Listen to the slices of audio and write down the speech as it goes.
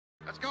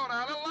Let's go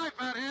now. A little life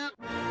out here.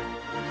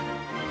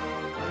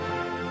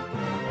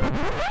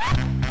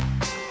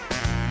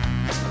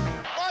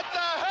 What the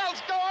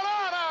hell's going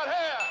on out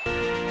here?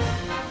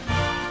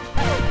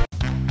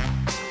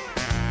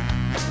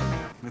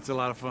 It's a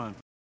lot of fun.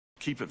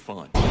 Keep it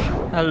fun.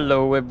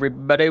 Hello,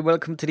 everybody.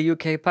 Welcome to the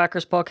UK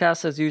Packers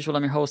podcast. As usual,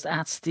 I'm your host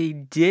at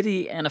Steve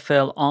Diddy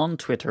NFL on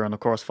Twitter, and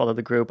of course, follow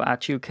the group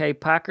at UK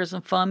Packers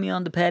and find me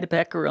on the Paddy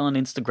Packer on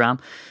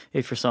Instagram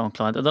if you're so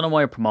inclined. I don't know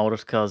why I promote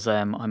it because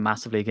I'm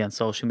massively against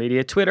social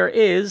media. Twitter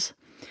is,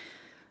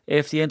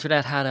 if the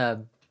internet had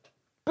a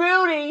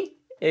booty,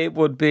 it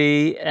would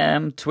be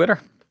Twitter.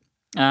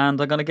 And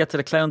I'm going to get to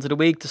the clowns of the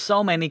week. There's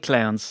so many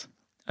clowns.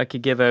 I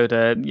could give out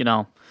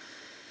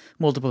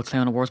multiple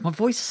clown awards. My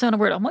voice is sounding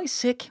weird. Am I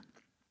sick?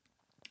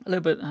 A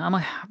little bit. Am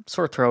I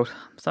sore throat?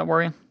 Is that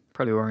worrying?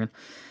 Probably worrying.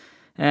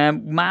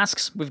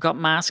 Masks. We've got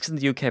masks in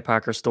the UK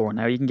Packers store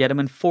now. You can get them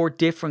in 4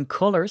 different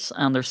colours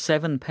and they're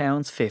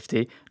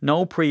 £7.50.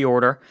 No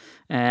pre-order.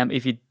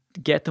 If you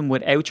get them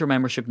without your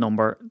membership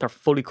number, they're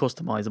fully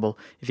customisable.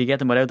 If you get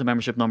them without the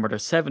membership number, they're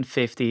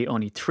 £7.50,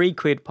 only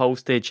 £3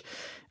 postage.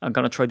 I'm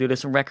going to try to do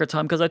this in record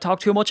time because I talk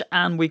too much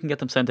and we can get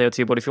them sent out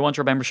to you. But if you want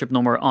your membership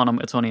number on them,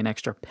 it's only an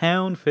extra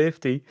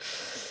 £1.50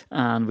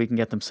 and we can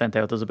get them sent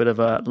out. There's a bit of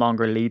a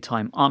longer lead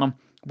time on them.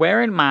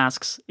 Wearing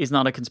masks is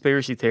not a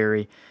conspiracy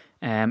theory.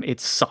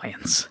 It's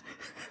science.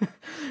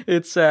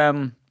 It's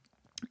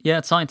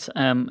science.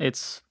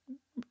 It's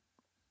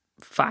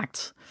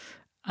facts.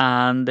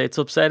 And it's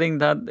upsetting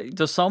that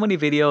there's so many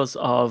videos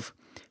of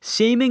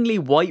seemingly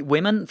white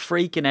women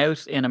freaking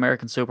out in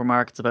American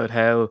supermarkets about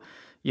how,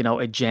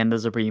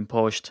 agendas are being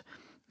pushed,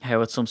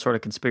 how it's some sort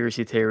of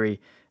conspiracy theory,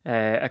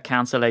 a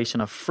cancellation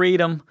of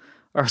freedom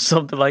or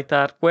something like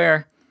that,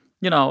 where,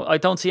 I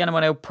don't see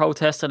anyone out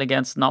protesting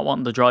against not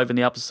wanting to drive on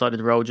the opposite side of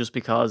the road just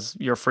because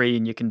you're free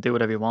and you can do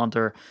whatever you want,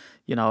 or,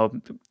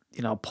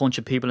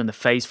 punching people in the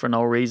face for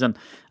no reason.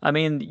 I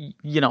mean,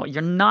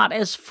 you're not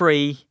as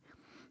free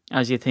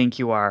as you think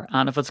you are.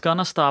 And if it's going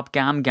to stop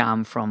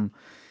Gam from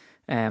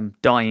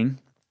dying,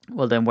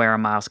 well, then wear a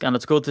mask. And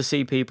it's good to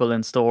see people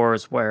in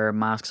stores where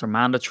masks are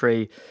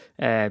mandatory,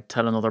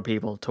 telling other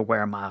people to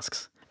wear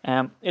masks.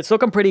 It's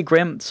looking pretty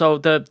grim. So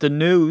the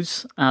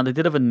news, and they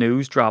did have a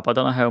news drop. I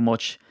don't know how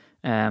much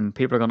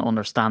people are going to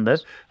understand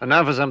it. And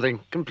now for something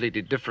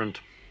completely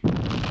different.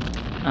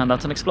 And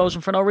that's an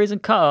explosion for no reason,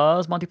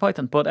 cause Monty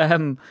Python. But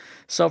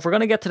so if we're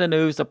going to get to the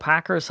news, the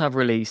Packers have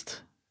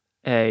released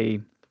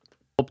a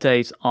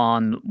update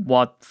on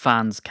what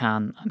fans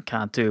can and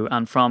can't do.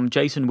 And from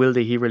Jason Wilde,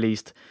 he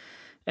released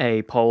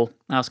a poll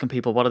asking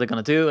people what are they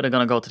going to do? Are they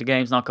going to go to the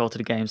games, not go to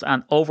the games?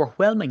 And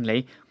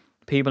overwhelmingly,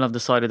 people have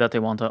decided that they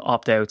want to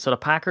opt out. So the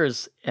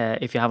Packers,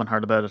 if you haven't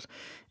heard about it,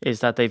 is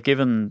that they've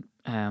given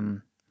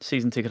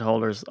season ticket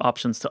holders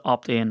options to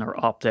opt in or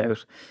opt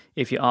out.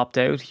 If you opt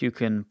out, you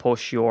can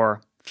push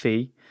your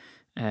fee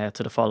to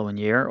the following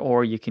year,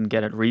 or you can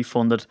get it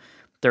refunded.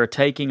 They're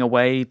taking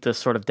away the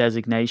sort of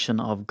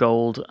designation of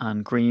gold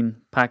and green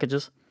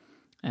packages.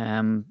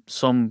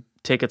 Some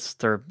tickets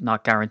they're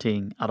not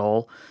guaranteeing at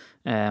all.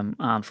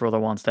 And for other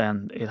ones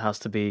then it has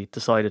to be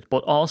decided.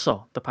 But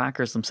also the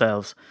Packers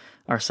themselves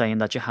are saying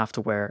that you have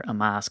to wear a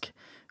mask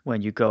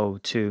when you go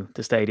to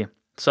the stadium.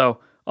 So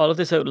all of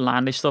this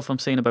outlandish stuff I'm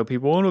seeing about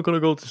people, I'm not going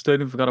to go to the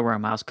stadium if I've got to wear a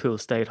mask. Cool,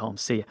 stay at home,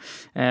 see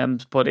you.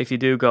 But if you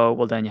do go,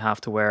 well then you have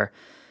to wear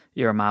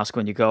your mask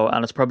when you go.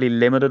 And it's probably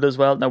limited as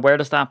well. Now where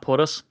does that put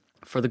us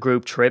for the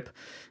group trip?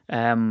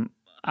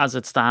 As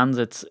it stands,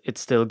 it's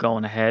still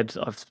going ahead.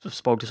 I've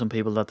spoke to some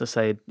people that they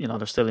say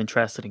they're still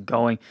interested in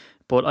going,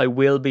 but I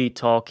will be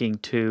talking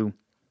to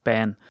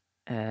Ben.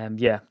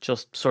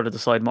 Just sort of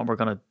deciding what we're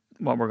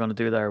gonna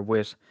do there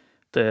with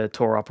the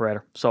tour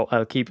operator. So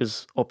I'll keep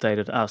us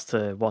updated as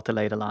to what the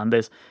lay of the land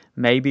is.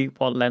 Maybe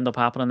what'll end up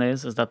happening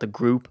is that the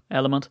group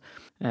element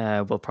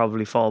will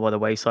probably fall by the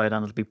wayside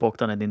and it'll be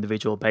booked on an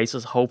individual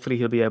basis. Hopefully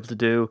he'll be able to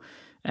do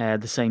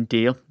the same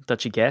deal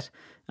that you get,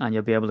 and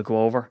you'll be able to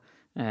go over.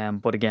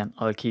 But again,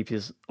 I'll keep you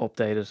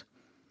updated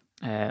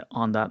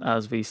on that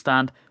as we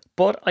stand.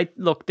 But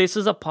this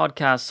is a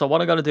podcast, so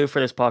what I got to do for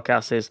this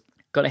podcast is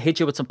got to hit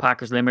you with some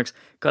Packers limericks,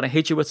 got to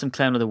hit you with some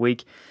clown of the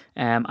week,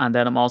 and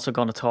then I'm also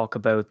going to talk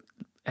about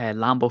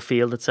Lambeau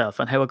Field itself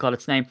and how it got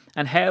its name,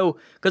 and how,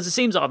 because it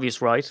seems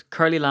obvious, right?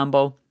 Curly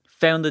Lambeau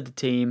founded the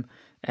team,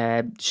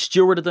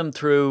 stewarded them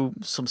through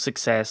some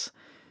success,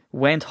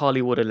 went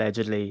Hollywood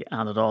allegedly,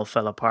 and it all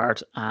fell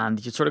apart.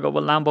 And you sort of go,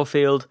 well, Lambeau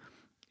Field,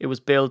 it was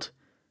built.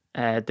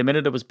 The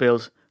minute it was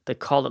built, they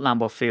called it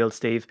Lambeau Field,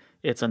 Steve.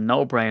 It's a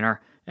no-brainer,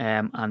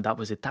 and that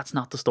was it. That's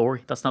not the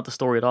story. That's not the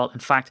story at all. In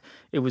fact,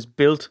 it was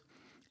built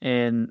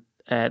in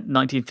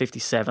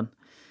 1957,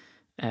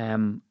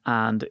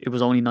 and it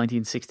was only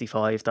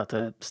 1965 that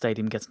the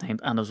stadium gets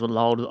named, and there was a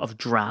lot of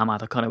drama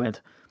that kind of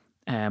went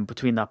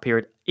between that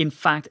period. In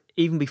fact,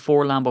 even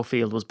before Lambeau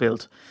Field was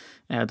built,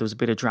 there was a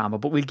bit of drama,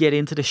 but we'll get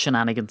into the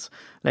shenanigans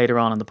later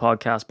on in the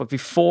podcast. But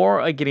before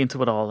I get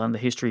into it all and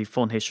the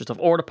fun history stuff,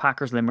 or the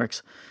Packers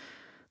limericks,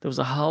 there was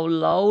a whole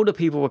load of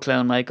people with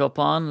clown makeup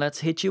on.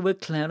 Let's hit you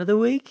with Clown of the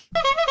Week.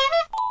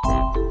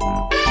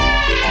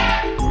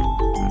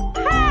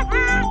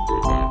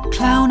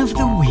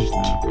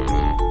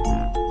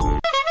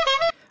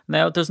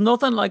 Now, there's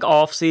nothing like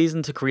off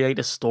season to create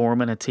a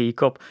storm in a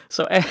teacup.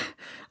 So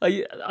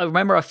I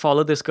remember I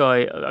followed this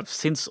guy. I've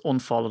since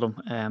unfollowed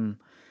him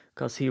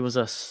because he was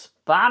a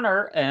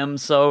spanner.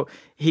 So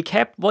he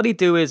kept, what he'd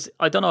do is,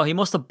 I don't know, he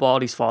must have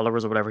bought his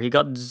followers or whatever. He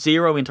got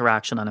zero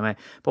interaction anyway.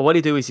 But what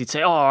he'd do is he'd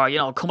say, oh, you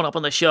know, coming up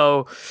on the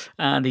show.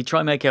 And he'd try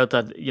and make out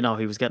that, you know,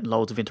 he was getting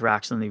loads of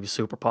interaction and he was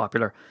super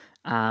popular.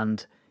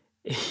 And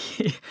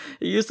he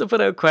used to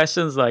put out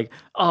questions like,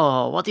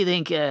 oh, what do you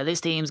think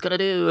this team's going to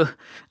do?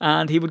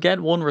 And he would get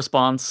one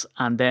response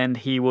and then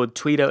he would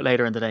tweet out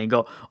later in the day and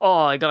go, oh,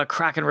 I got a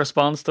cracking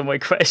response to my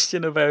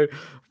question about,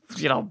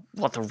 you know,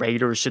 what the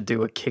Raiders should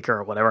do at kicker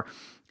or whatever.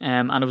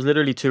 And it was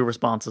literally 2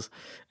 responses.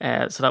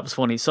 So that was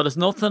funny. So there's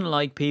nothing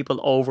like people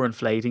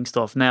overinflating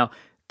stuff. Now,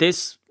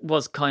 this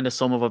was kind of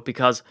some of it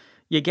because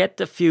you get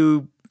the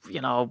few, you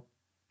know,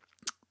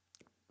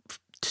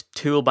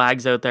 tool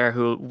bags out there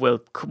who will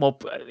come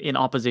up in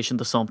opposition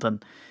to something.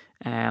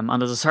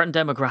 And there's a certain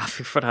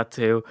demographic for that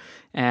too.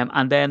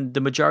 And then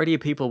the majority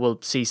of people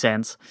will see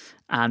sense.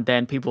 And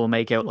then people will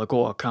make out like,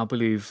 oh, I can't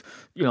believe,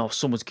 you know,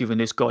 someone's giving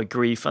this guy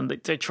grief. And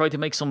they try to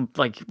make some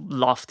like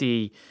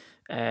lofty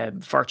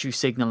virtue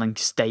signaling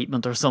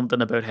statement or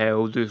something about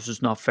how this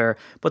is not fair.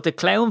 But the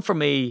clown for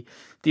me,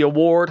 the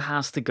award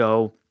has to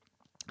go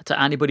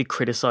to anybody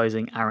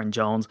criticizing Aaron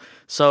Jones.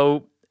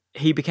 So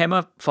he became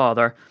a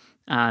father.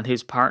 And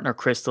his partner,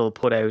 Crystal,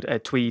 put out a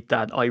tweet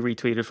that I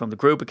retweeted from the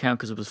group account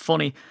because it was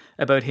funny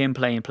about him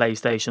playing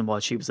PlayStation while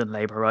she was in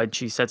labour, right?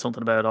 She said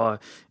something about, oh,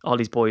 all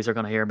these boys are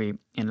going to hear me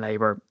in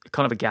labour.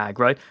 Kind of a gag,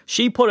 right?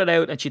 She put it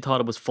out and she thought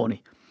it was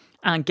funny.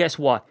 And guess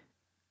what?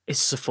 It's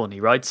so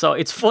funny, right? So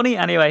it's funny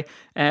anyway.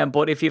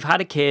 But if you've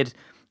had a kid,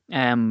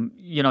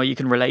 you know, you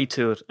can relate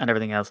to it and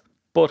everything else.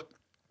 But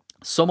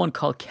someone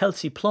called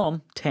Kelsey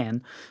Plum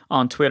 10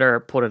 on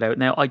Twitter put it out.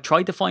 Now, I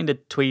tried to find a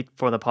tweet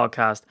for the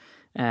podcast,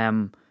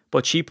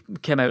 but she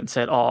came out and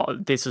said, oh,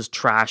 this is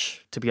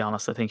trash, to be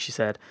honest, I think she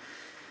said.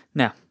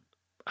 Now,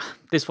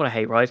 this is what I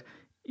hate, right?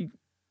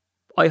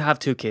 I have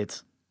 2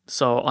 kids,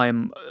 so I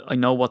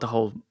know what the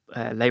whole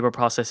labour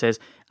process is.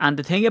 And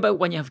the thing about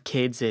when you have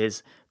kids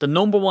is, the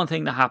number one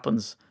thing that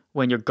happens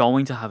when you're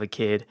going to have a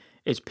kid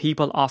is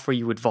people offer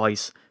you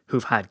advice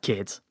who've had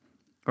kids,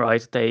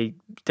 right? They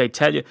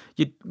tell you,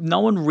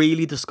 no one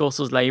really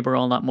discusses labour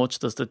all that much.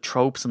 There's the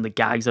tropes and the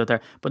gags out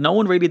there, but no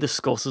one really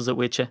discusses it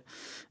with you.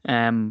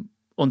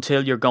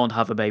 Until you're going to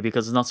have a baby,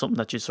 because it's not something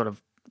that you sort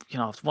of, you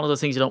know, it's one of those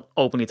things you don't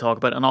openly talk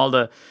about, and all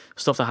the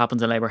stuff that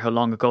happens in labour, how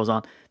long it goes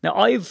on. Now,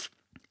 I've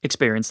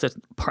experienced it,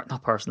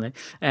 not personally,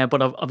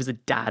 but I was a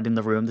dad in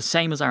the room, the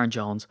same as Aaron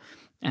Jones,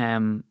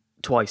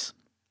 twice.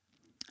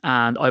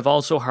 And I've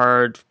also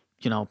heard,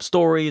 you know,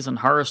 stories and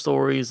horror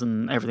stories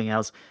and everything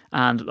else,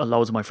 and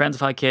loads of my friends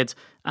have had kids,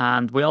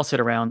 and we all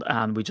sit around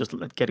and we just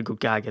get a good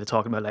gag out of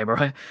talking about labour,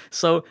 right?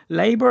 So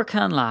labour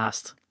can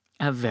last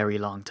a very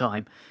long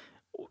time.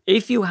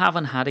 If you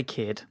haven't had a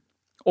kid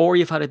or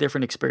you've had a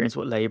different experience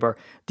with labour,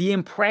 the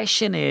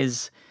impression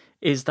is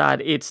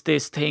that it's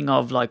this thing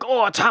of like,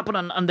 oh, it's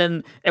happening, and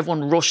then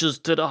everyone rushes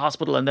to the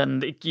hospital and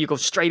then you go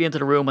straight into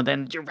the room and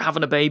then you're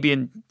having a baby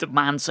and the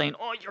man's saying,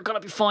 oh, you're going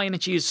to be fine,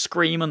 and she's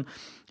screaming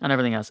and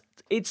everything else.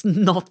 It's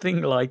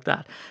nothing like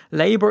that.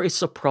 Labour is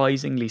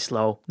surprisingly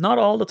slow. Not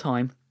all the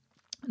time.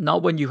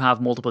 Not when you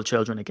have multiple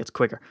children, it gets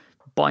quicker.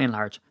 By and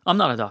large. I'm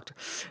not a doctor.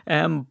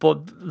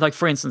 But like,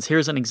 for instance,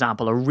 here's an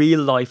example, a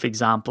real life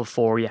example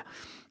for you.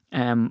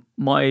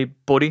 My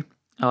buddy,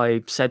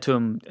 I said to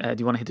him, do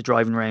you want to hit the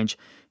driving range?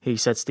 He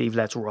said, Steve,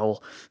 let's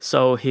roll.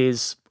 So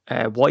his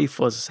wife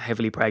was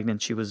heavily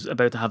pregnant. She was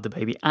about to have the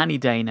baby any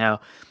day now.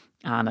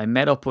 And I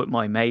met up with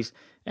my mate.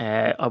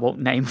 I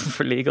won't name him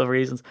for legal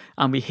reasons.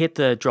 And we hit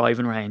the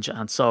driving range.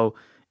 And so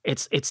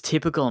it's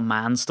typical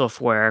man stuff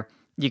where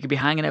you could be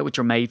hanging out with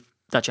your mate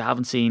that you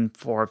haven't seen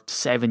for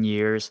 7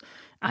 years,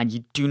 and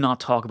you do not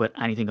talk about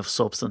anything of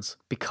substance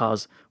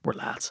because we're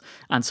lads.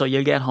 And so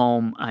you'll get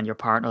home and your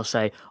partner will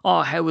say,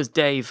 oh, how was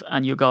Dave?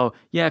 And you go,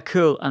 yeah,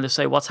 cool. And they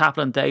say, what's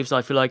happening, Dave? So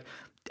I feel like,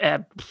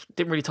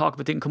 didn't really talk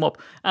about it, didn't come up.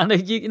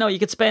 And you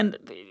could spend,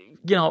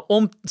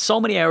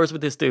 so many hours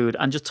with this dude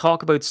and just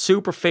talk about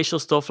superficial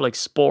stuff like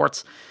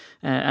sports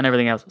and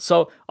everything else.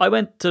 So I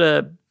went to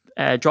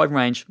the driving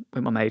range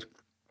with my mate,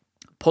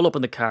 pull up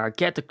in the car,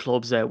 get the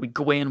clubs out, we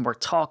go in, we're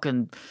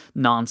talking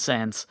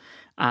nonsense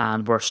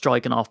and we're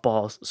striking off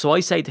balls. So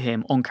I say to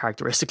him,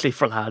 uncharacteristically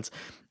for lads,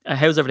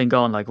 how's everything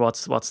going? Like,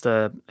 what's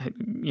the,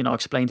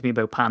 explain to me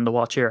about Panda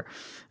Watch here,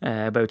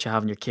 about you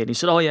having your kid. He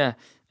said, oh yeah,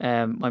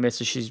 my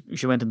missus,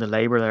 she went into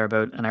labour there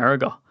about an hour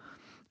ago.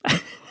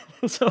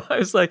 So I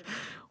was like,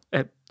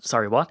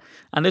 sorry, what?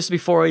 And this is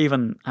before I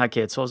even had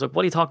kids. So I was like,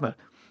 what are you talking about?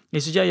 He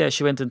said, yeah,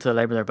 she went into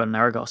labour there about an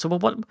hour ago. So, well,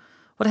 what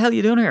the hell are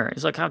you doing here?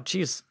 He's like, oh,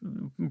 geez,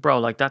 bro,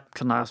 like that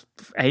can last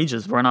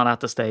ages. We're not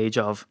at the stage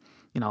of,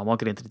 I won't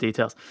get into the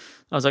details.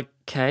 I was like,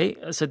 okay.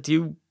 I said, do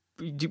you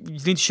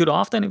need to shoot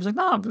off then? He was like,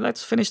 no,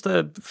 let's finish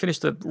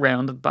the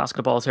round of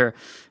basketballs here.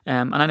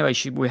 And anyway,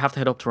 we have to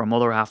head up to her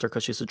mother after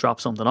because she has to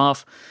drop something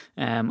off.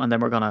 And then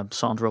we're going to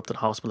saunter up to the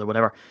hospital or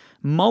whatever.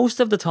 Most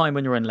of the time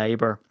when you're in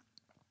labour,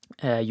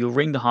 you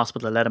ring the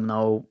hospital to let them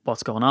know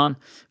what's going on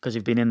because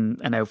you've been in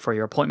and out for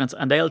your appointments,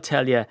 and they'll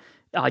tell you,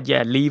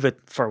 yeah, leave it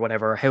for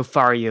whatever, how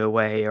far are you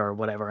away or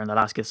whatever, and they'll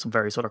ask you some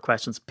various other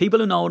questions. People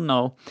who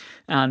know,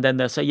 and then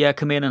they'll say, yeah,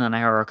 come in an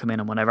hour or come in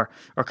and whatever,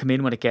 or come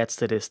in when it gets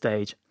to this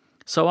stage.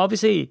 So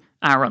obviously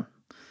Aaron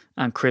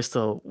and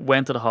Crystal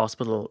went to the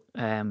hospital.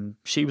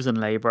 She was in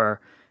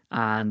labour,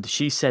 and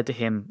she said to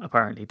him,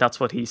 apparently, that's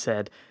what he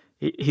said.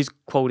 His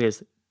quote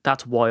is,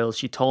 "That's wild.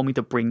 She told me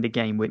to bring the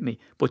game with me,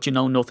 but you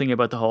know nothing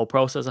about the whole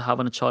process of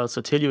having a child,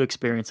 so till you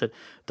experience it,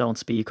 don't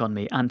speak on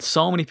me." And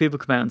so many people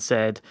come out and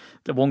said,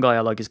 the one guy I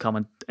like his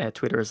comment,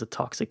 Twitter is a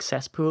toxic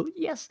cesspool.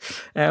 Yes.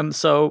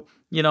 So,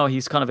 you know,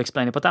 he's kind of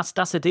explaining, but that's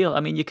the deal. I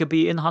mean, you could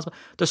be in the hospital.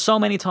 There's so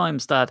many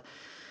times that,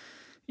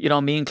 you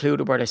know, me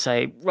included, where they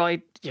say,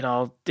 right, you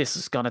know, this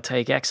is going to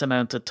take X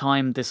amount of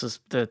time. This is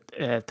the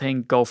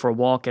thing. Go for a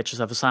walk, get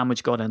yourself a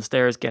sandwich, go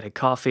downstairs, get a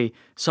coffee.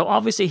 So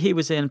obviously he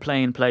was in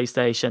playing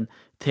PlayStation.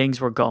 Things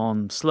were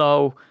going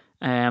slow.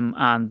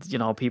 And, you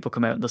know, people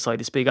come out and decide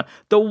to speak on.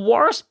 The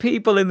worst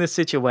people in this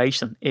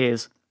situation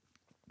is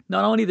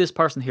not only this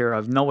person here, I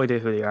have no idea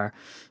who they are,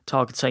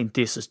 saying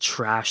this is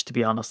trash, to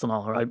be honest and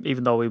all, right?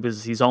 Even though it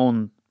was his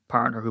own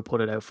partner who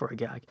put it out for a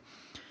gag.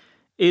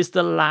 Is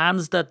the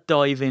lads that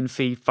dive in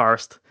feet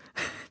first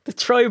to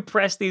try and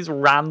press these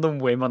random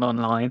women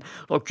online.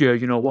 Like, yeah,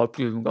 you know what,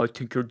 I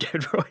think you're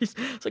dead right.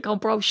 It's like, oh,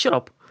 bro, shut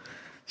up.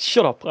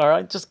 Shut up, all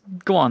right? Just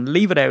go on,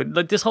 leave it out.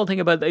 Like, this whole thing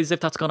about as if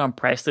that's going to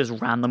impress this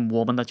random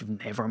woman that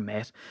you've never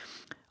met.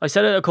 I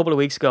said it a couple of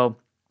weeks ago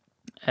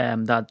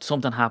that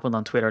something happened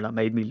on Twitter that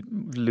made me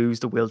lose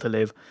the will to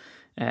live.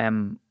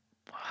 You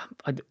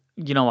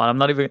know what, I'm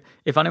not even...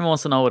 If anyone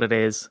wants to know what it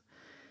is,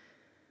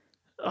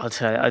 I'll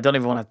tell you, I don't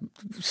even want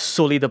to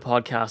sully the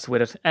podcast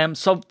with it.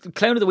 So,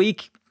 Clown of the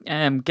Week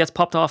gets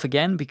popped off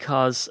again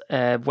because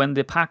when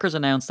the Packers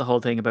announced the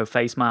whole thing about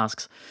face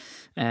masks,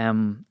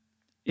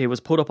 it was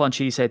put up on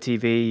She Said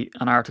TV,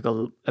 an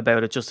article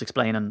about it just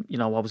explaining, you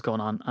know, what was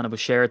going on, and it was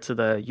shared to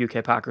the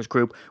UK Packers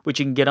group, which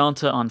you can get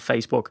onto on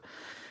Facebook.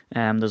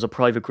 There's a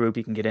private group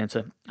you can get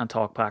into and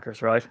talk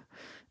Packers, right?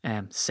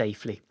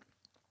 Safely.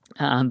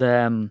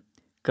 And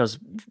because,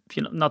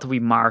 you know, not that we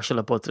marshal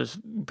it, but there's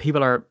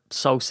people are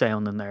so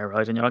sound in there,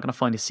 right? And you're not going to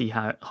find a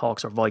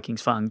Seahawks or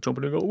Vikings fan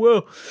jumping and go,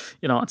 whoa,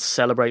 you know, and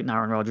celebrating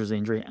Aaron Rodgers'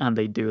 injury. And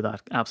they do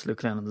that. Absolute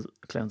clowns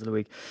of the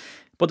week.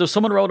 But there's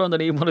someone wrote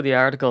underneath one of the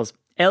articles,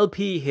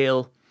 LP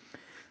Hill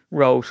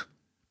wrote,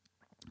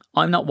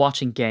 "I'm not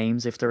watching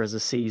games if there is a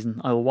season.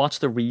 I will watch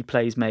the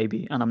replays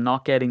maybe, and I'm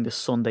not getting the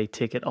Sunday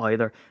ticket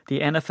either. The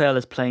NFL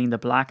is playing the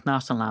Black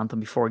National Anthem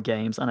before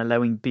games and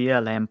allowing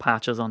BLM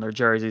patches on their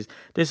jerseys.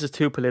 This is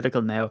too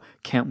political now.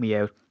 Count me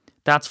out."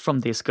 That's from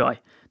this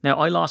guy. Now,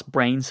 I lost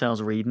brain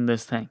cells reading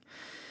this thing.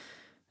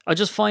 I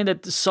just find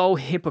it so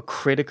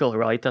hypocritical,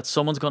 right? That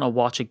someone's going to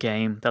watch a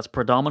game that's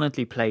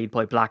predominantly played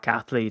by black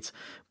athletes,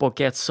 but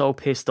get so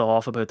pissed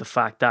off about the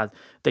fact that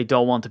they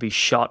don't want to be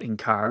shot in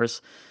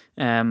cars.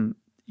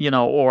 You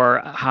know,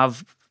 or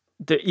have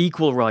the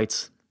equal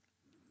rights.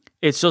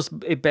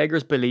 It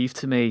beggars belief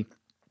to me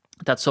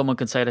that someone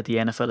can say that the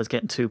NFL is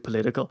getting too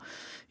political.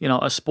 You know,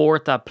 a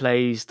sport that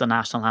plays the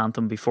national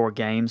anthem before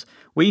games.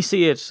 We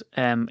see it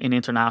in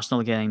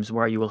international games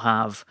where you will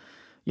have,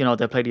 you know,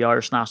 they play the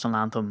Irish national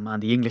anthem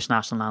and the English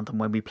national anthem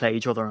when we play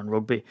each other in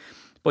rugby.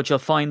 But you'll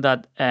find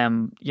that,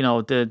 you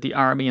know, the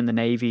Army and the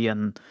Navy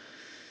and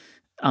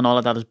all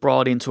of that is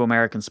brought into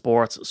American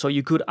sports. So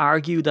you could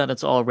argue that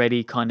it's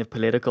already kind of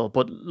political.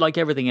 But like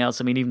everything else,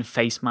 I mean, even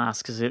face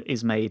masks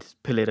is made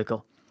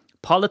political.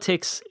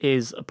 Politics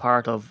is a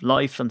part of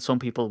life, and some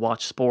people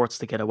watch sports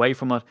to get away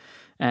from it.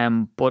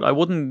 But I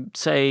wouldn't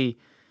say,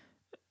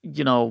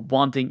 you know,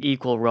 wanting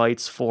equal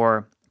rights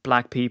for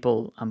black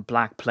people and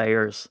black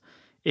players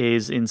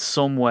is in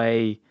some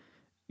way,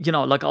 you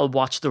know, like I'll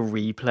watch the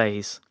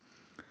replays,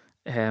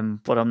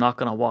 but I'm not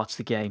going to watch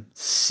the game.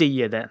 See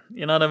you then.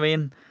 You know what I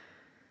mean?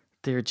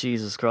 Dear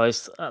Jesus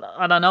Christ.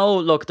 And I know,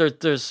 look,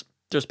 there's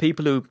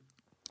people who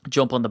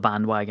jump on the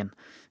bandwagon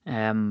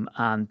and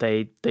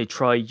they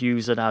try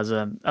use it as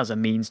a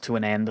means to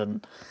an end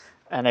and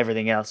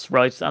everything else,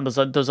 right? And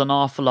there's an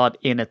awful lot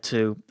in it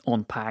to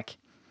unpack.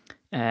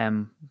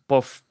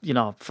 But, you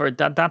know, for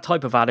that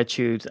type of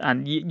attitude,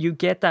 and you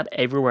get that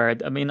everywhere.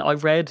 I mean, I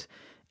read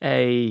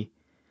an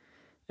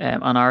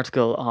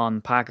article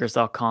on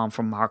Packers.com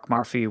from Mark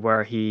Murphy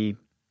where he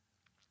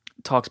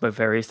talks about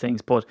various things,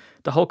 but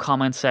the whole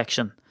comment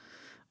section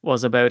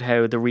was about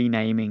how the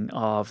renaming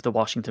of the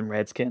Washington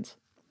Redskins.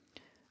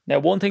 Now,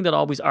 one thing that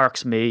always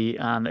irks me,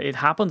 and it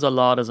happens a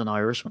lot as an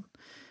Irishman,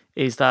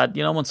 is that,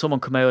 you know, when someone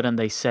come out and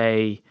they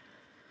say,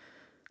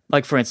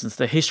 like, for instance,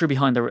 the history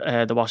behind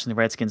the Washington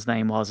Redskins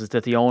name is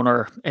that the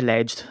owner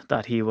alleged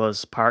that he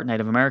was part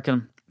Native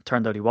American.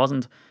 Turned out he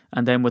wasn't.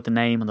 And then with the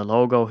name and the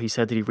logo, he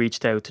said that he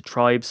reached out to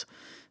tribes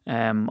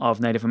of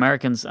Native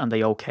Americans and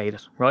they okayed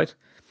it, right?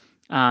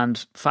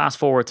 And fast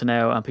forward to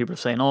now, and people are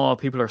saying, oh,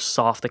 people are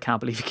soft, I can't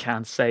believe you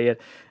can't say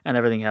it, and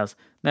everything else.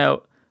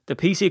 Now, the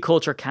PC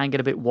culture can get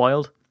a bit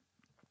wild,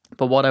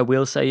 but what I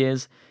will say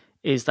is,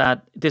 is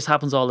that this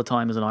happens all the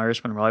time as an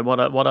Irishman, right?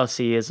 What I'll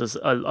see is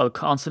I'll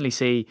constantly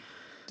see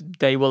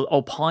they will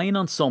opine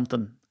on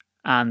something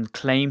and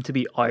claim to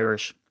be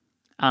Irish,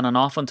 and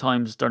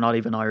oftentimes they're not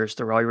even Irish.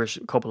 They're Irish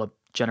a couple of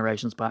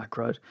generations back,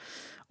 right?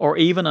 Or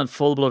even a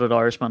full-blooded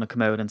Irishman will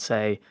come out and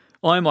say,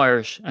 I'm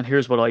Irish and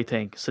here's what I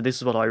think, so this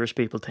is what Irish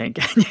people think.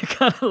 And you're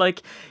kind of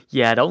like,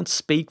 yeah, don't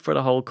speak for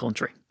the whole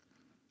country.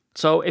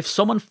 So if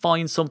someone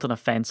finds something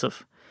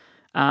offensive,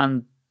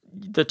 and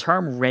the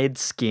term red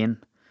skin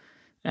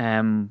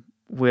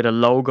with a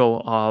logo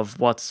of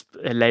what's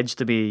alleged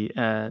to be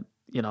a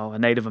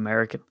Native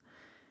American,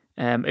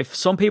 if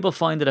some people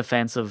find it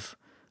offensive,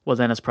 well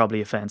then it's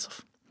probably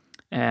offensive.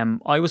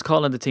 I was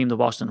calling the team the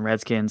Washington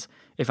Redskins.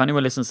 If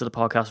anyone listens to the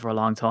podcast for a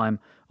long time,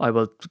 I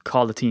will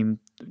call the team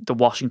the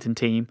Washington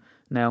team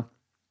now,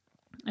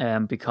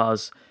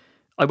 because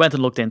I went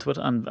and looked into it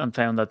and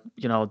found that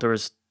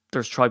there's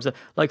tribes that,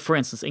 like for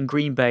instance in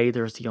Green Bay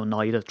there's the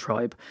Oneida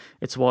tribe.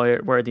 It's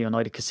where the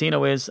Oneida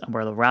Casino is and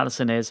where the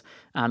Radisson is.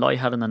 And I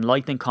had an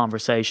enlightening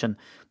conversation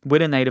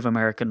with a Native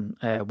American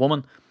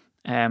woman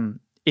in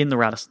the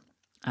Radisson,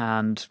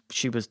 and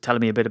she was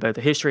telling me a bit about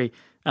the history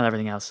and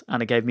everything else,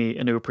 and it gave me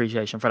a new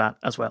appreciation for that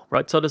as well,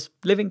 right? So there's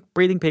living,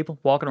 breathing people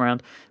walking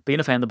around being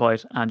offended by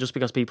it, and just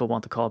because people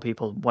want to call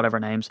people whatever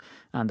names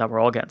and that we're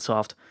all getting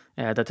soft,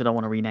 that they don't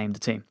want to rename the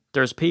team.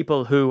 There's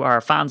people who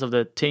are fans of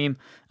the team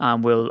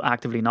and will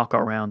actively not go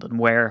around and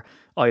wear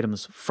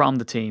items from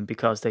the team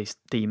because they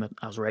deem it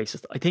as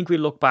racist. I think we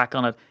look back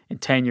on it in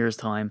 10 years'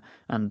 time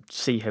and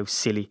see how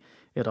silly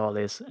it all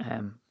is,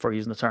 for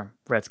using the term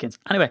Redskins.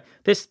 Anyway,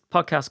 this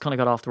podcast kind of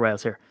got off the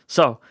rails here.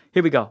 So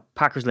here we go.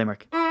 Packers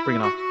Limerick. Bring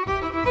it on.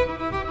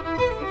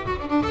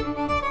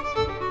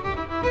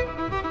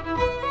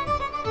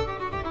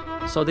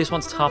 So this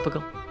one's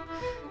topical.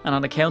 And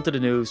on account of the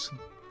news,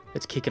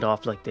 let's kick it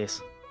off like this.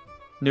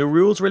 New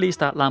rules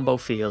released at Lambeau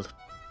Field.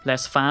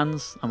 Less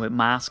fans, and with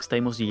masks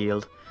they must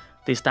yield.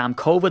 This damn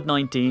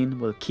COVID-19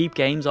 will keep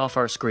games off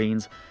our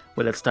screens.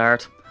 Will it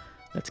start?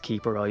 Let's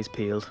keep our eyes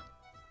peeled.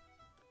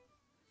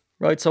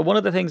 Right, so one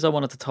of the things I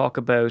wanted to talk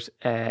about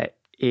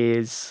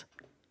is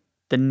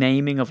the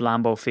naming of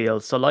Lambeau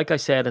Field. So like I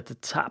said at the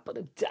top of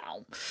the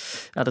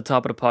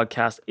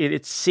podcast,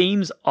 it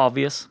seems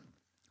obvious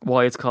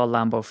why it's called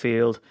Lambeau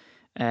Field,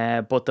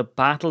 but the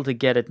battle to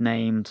get it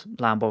named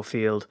Lambeau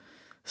Field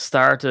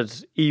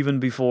started even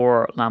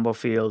before Lambeau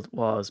Field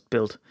was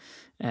built.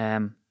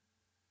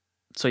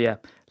 So yeah,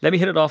 let me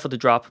hit it off at the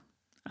drop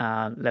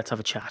and let's have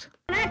a chat.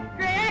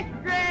 Extra,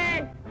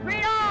 extra,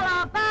 read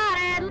all about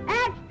it.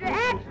 Extra,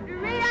 extra,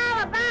 read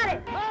all about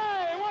it.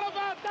 Hey, what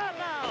about that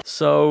now?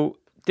 So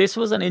this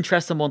was an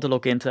interesting one to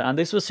look into, and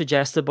this was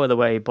suggested, by the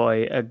way, by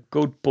a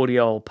good buddy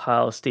old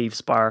pal, Steve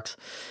Sparks,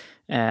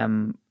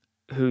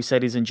 who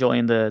said he's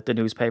enjoying the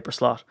newspaper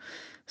slot.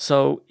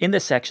 So in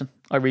this section,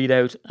 I read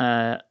out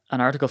an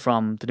article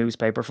from the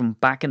newspaper from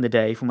back in the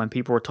day, from when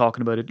people were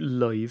talking about it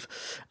live,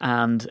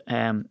 and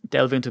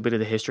delve into a bit of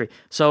the history.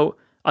 So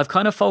I've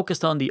kind of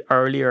focused on the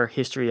earlier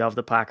history of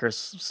the Packers,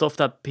 stuff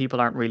that people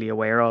aren't really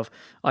aware of.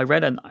 I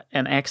read an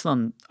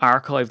excellent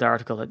archived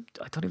article.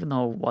 I don't even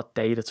know what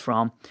date it's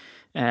from,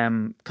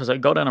 because I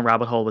go down a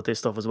rabbit hole with this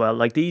stuff as well.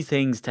 Like, these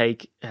things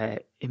take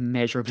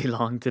immeasurably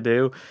long to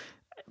do,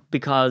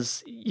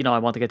 because, I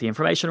want to get the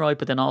information right,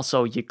 but then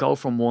also you go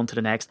from one to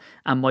the next.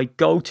 And my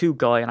go-to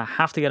guy, and I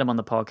have to get him on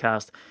the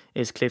podcast,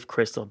 is Cliff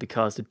Crystal,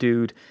 because the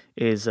dude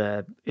is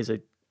a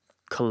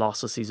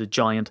colossus. He's a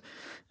giant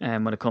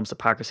when it comes to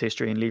Packers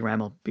history, and Lee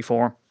Remmel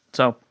before.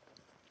 So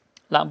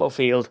Lambeau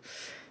Field,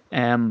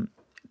 I've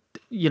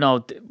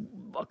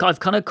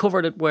kind of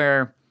covered it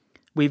where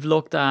we've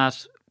looked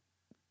at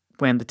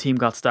when the team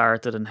got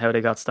started and how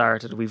they got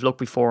started. We've looked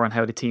before on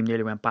how the team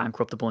nearly went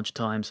bankrupt a bunch of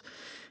times.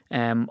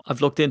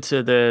 I've looked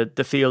into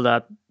the field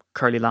that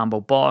Curly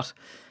Lambeau bought,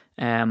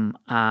 and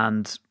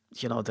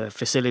the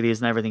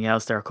facilities and everything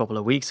else there a couple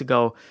of weeks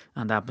ago,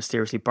 and that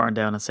mysteriously burned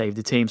down and saved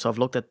the team. So I've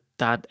looked at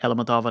that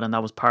element of it, and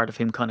that was part of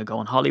him kind of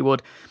going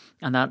Hollywood,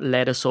 and that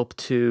led us up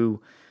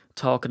to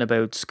talking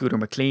about Scooter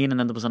McLean. And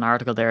then there was an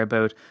article there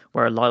about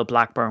where Lyle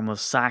Blackburn was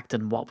sacked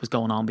and what was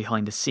going on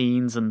behind the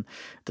scenes and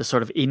the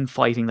sort of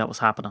infighting that was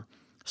happening.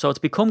 So it's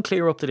become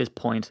clear up to this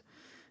point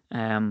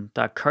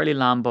that Curly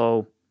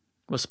Lambeau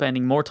was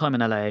spending more time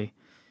in LA.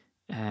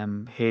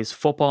 His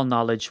football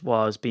knowledge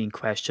was being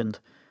questioned.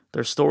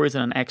 There's stories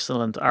in an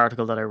excellent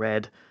article that I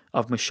read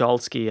of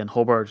Michalski and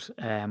Hubbard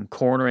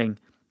cornering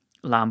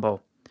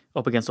Lambeau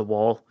up against a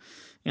wall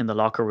in the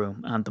locker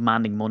room and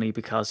demanding money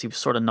because he was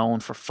sort of known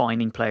for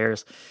fining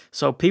players.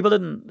 So there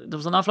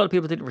was an awful lot of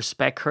people that didn't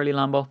respect Curly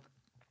Lambeau.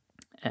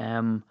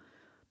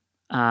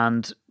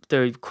 And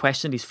they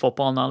questioned his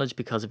football knowledge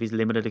because of his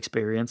limited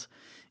experience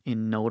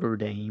in Notre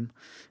Dame.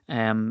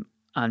 And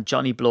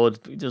Johnny Blood,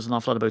 there's an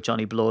awful lot about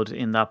Johnny Blood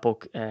in that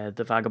book,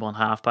 The Vagabond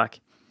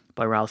Halfback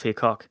by Ralph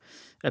Hickok,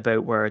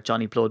 about where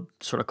Johnny Blood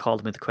sort of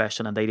called him into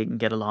question and they didn't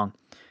get along.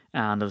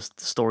 And there's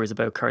stories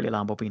about Curly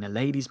Lambeau being a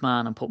ladies'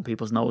 man and putting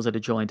people's nose at a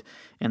joint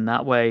in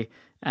that way.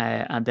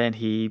 And then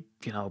he,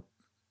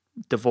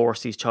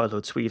 divorced his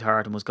childhood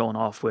sweetheart and was going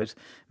off with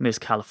Miss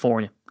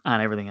California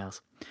and everything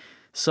else.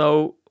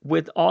 So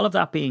with all of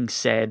that being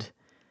said,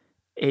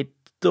 it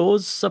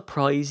does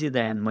surprise you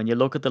then when you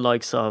look at the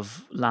likes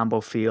of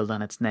Lambeau Field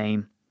and its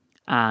name,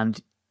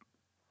 and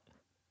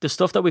the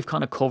stuff that we've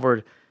kind of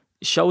covered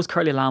shows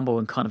Curly Lambeau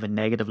in kind of a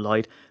negative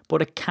light,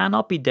 but it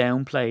cannot be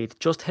downplayed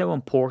just how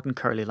important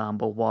Curly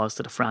Lambeau was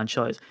to the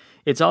franchise.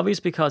 It's obvious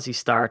because he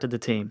started the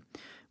team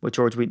with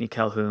George Wheatley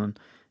Calhoun,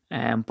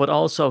 but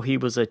also he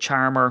was a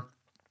charmer.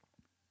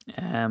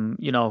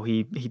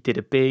 He did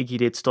it big. He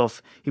did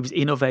stuff. He was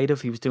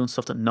innovative. He was doing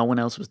stuff that no one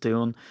else was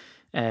doing.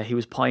 He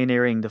was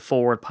pioneering the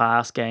forward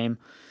pass game.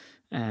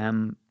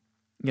 When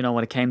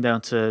it came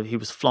down to, he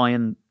was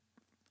flying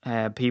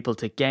people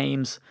to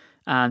games,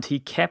 and he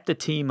kept the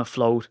team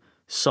afloat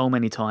so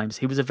many times.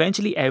 He was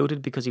eventually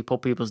outed because he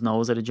put people's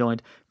nose out of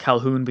joint,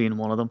 Calhoun being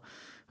one of them,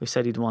 who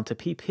said he'd want to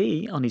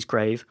pee on his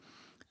grave,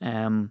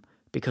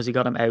 because he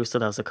got him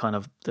ousted as a kind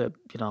of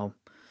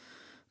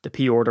the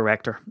PR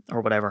director or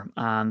whatever,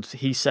 and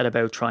he set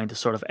about trying to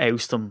sort of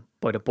oust him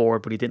by the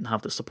board, but he didn't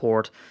have the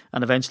support,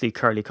 and eventually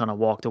Curly kind of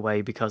walked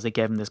away because they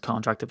gave him this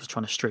contract that was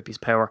trying to strip his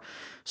power.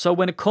 So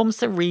when it comes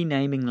to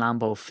renaming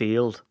Lambeau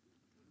Field,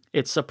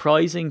 it's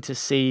surprising to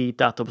see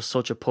that there was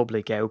such a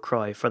public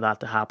outcry for that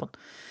to happen.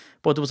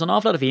 But there was an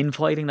awful lot of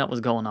infighting that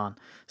was going on.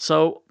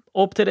 So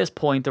up to this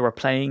point, they were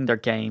playing their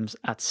games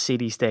at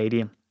City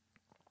Stadium,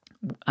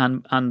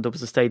 and there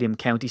was a stadium,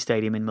 County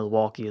Stadium in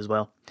Milwaukee as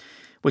well,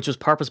 which was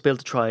purpose-built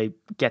to try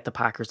get the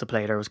Packers to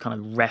play there. It was kind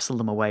of wrestle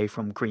them away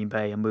from Green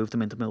Bay and move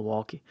them into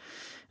Milwaukee.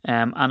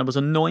 And it was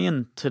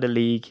annoying to the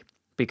league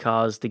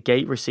because the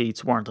gate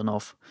receipts weren't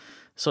enough.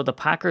 So the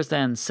Packers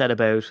then set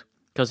about,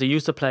 because they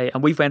used to play,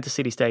 and we've went to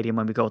City Stadium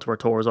when we go to our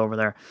tours over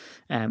there.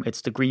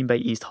 It's the Green Bay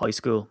East High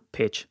School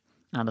pitch,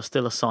 and there's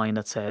still a sign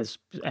that says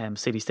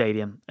City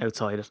Stadium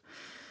outside it.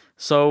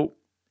 So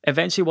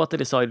eventually what they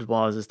decided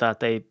is that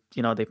they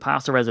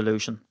passed a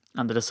resolution,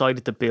 and they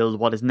decided to build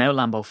what is now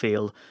Lambeau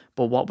Field,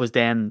 but what was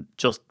then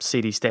just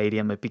City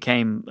Stadium. It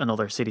became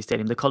another City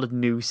Stadium. They called it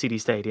New City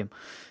Stadium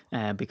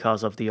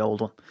because of the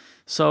old one.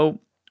 So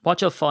what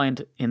you'll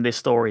find in this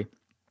story,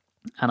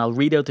 and I'll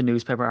read out the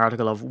newspaper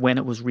article of when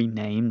it was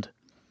renamed,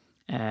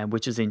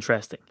 which is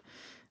interesting.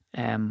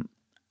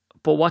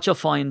 But what you'll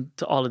find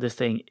to all of this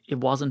thing, it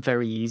wasn't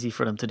very easy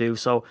for them to do.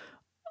 So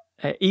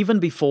even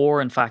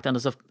before, in fact, and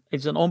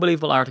it's an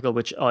unbelievable article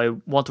which I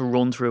want to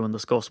run through and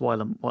discuss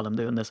while I'm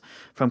doing this,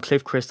 from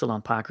Cliff Crystal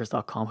on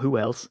Packers.com, who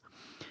else,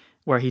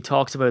 where he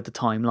talks about the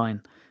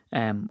timeline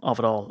of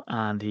it all,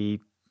 and he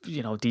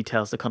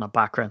details the kind of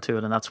background to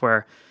it. And that's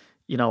where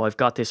I've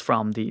got this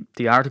from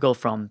the article,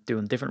 from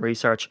doing different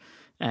research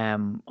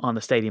on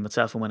the stadium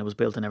itself and when it was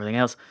built and everything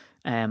else,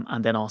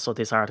 and then also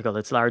this article.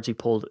 It's largely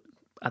pulled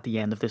at the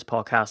end of this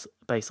podcast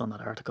based on that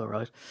article,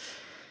 right?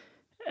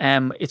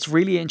 It's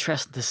really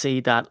interesting to see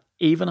that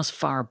even as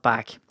far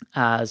back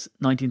as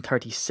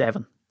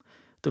 1937,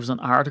 there was an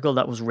article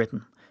that was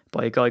written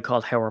by a guy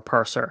called Howard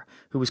Purser,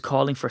 who was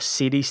calling for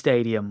City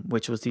Stadium,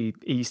 which was the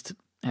East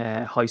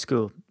High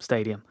School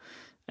Stadium,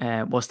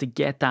 was to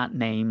get that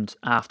named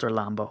after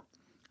Lambeau.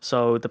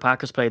 So the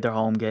Packers played their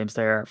home games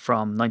there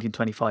from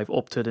 1925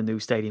 up to the new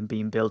stadium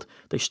being built.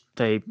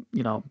 They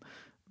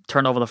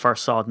turned over the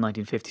first sod in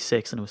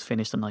 1956, and it was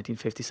finished in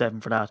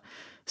 1957 for that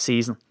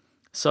season.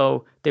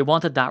 So they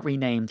wanted that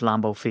renamed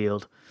Lambeau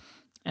Field,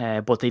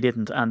 but they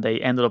didn't, and they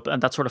ended up,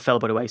 and that sort of fell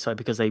by the wayside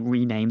because they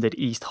renamed it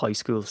East High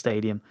School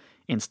Stadium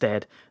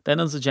instead. Then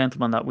there's a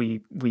gentleman that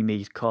we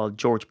meet called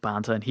George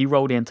Banta, and he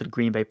wrote into the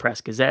Green Bay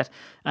Press Gazette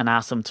and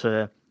asked them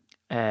to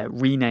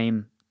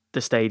rename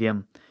the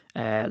stadium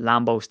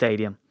Lambeau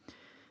Stadium.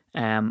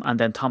 And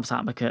then Thomas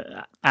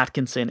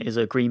Atkinson is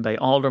a Green Bay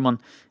alderman,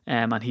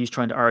 and he's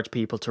trying to urge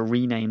people to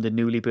rename the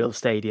newly built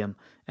stadium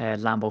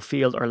Lambeau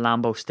Field or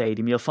Lambeau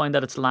Stadium. You'll find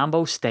that it's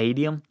Lambeau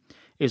Stadium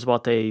is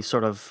what they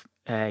sort of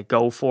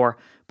go for,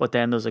 but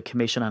then there's a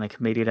commission and a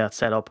committee that's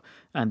set up,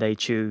 and they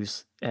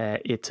choose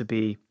it to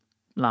be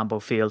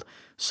Lambeau Field.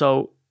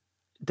 So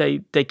they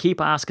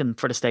keep asking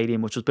for the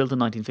stadium, which was built in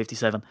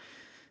 1957,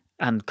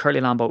 and Curly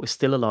Lambeau is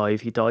still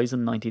alive. He dies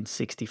in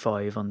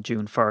 1965 on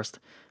June 1st.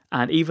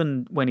 And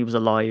even when he was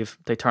alive,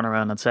 they turn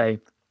around and say,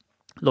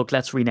 look,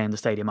 let's rename the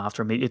stadium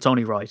after him. It's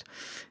only right.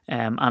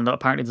 And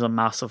apparently there's a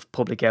massive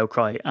public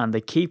outcry. And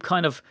they keep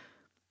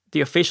the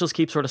officials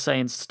keep sort of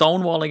saying,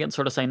 stonewalling it and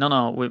sort of saying,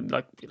 no, we're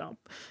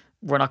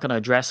not going to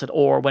address it.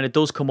 Or when it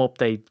does come up,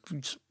 they,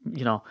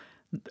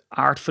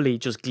 artfully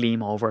just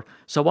gleam over.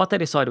 So what they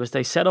decided was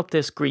they set up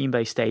this Green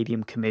Bay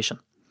Stadium Commission.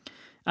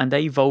 And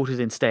they voted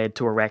instead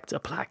to erect a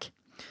plaque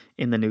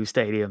in the new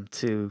stadium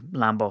to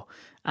Lambeau.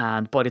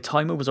 And by the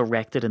time it was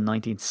erected in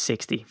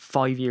 1960,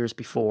 5 years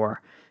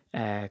before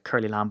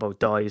Curly Lambeau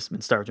dies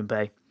in Sturgeon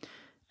Bay,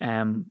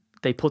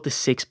 they put the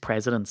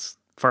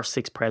first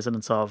six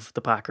presidents of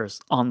the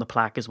Packers on the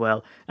plaque as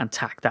well and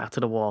tacked that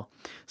to the wall.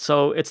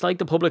 So it's like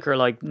the public are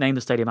like, name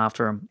the stadium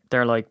after him.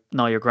 They're like,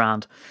 no, you're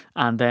grand.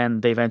 And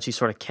then they eventually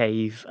sort of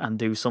cave and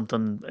do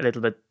something a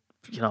little bit,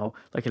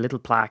 like a little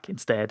plaque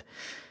instead,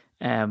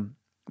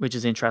 which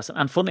is interesting.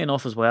 And funnily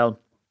enough as well,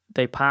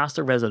 they passed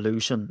a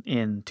resolution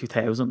in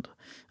 2000,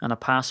 and it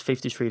passed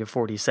 53 to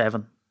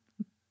 47.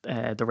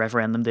 The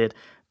referendum did,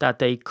 that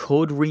they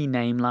could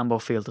rename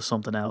Lambeau Field to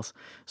something else.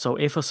 So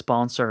if a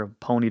sponsor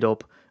ponied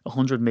up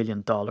 $100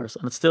 million,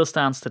 and it still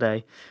stands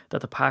today,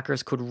 that the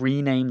Packers could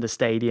rename the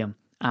stadium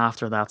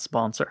after that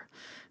sponsor.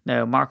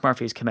 Now, Mark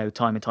Murphy's come out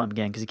time and time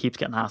again because he keeps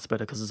getting asked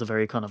about it, because it's a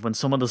very kind of, when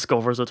someone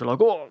discovers it, they're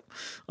like, oh,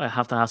 I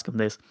have to ask him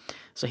this.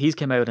 So he's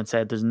come out and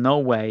said there's no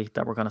way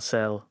that we're going to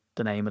sell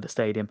the name of the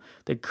stadium.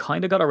 They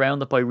kind of got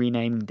around it by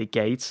renaming the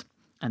gates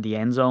and the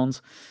end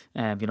zones,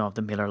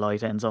 the Miller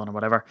Lite end zone or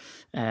whatever,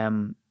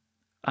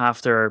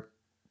 after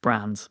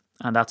brands.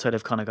 And that's how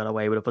they've kind of got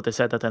away with it. But they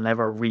said that they'll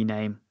never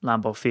rename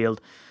Lambeau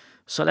Field.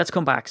 So let's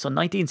come back. So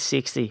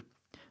 1960.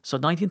 So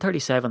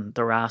 1937,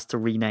 they're asked to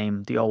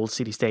rename the old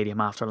City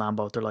Stadium after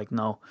Lambeau. They're like,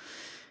 no.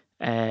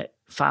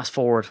 Fast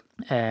forward,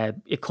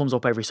 it comes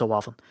up every so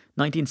often.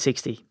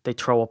 1960, they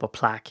throw up a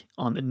plaque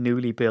on the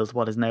newly built,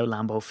 what is now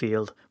Lambeau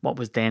Field, what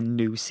was then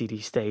New City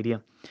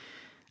Stadium.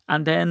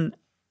 And then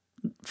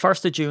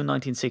 1st of June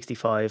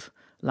 1965,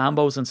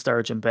 Lambeau's in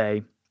Sturgeon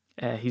Bay.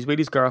 He's with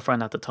his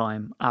girlfriend at the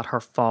time at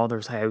her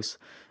father's house,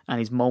 and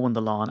he's mowing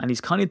the lawn, and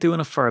he's kind of doing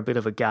it for a bit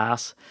of a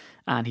gas,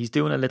 and he's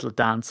doing a little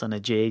dance and a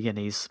jig, and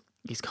he's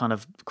kind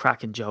of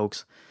cracking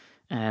jokes.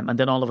 And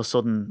then all of a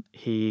sudden,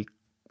 he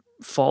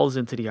falls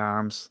into the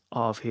arms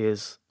of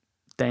his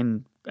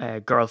then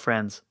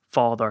girlfriend's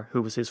father,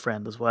 who was his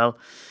friend as well,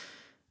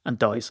 and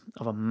dies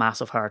of a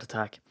massive heart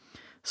attack.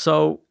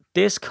 So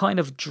this kind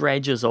of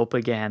dredges up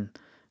again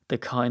the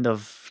kind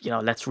of,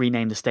 let's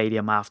rename the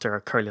stadium after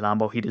Curly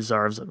Lambeau. He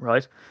deserves it,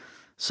 right?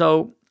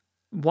 So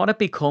what it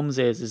becomes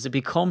is it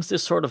becomes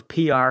this sort of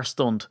PR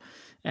stunt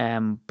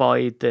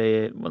by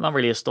not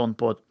really a stunt,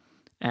 but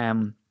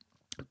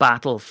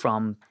battle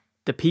from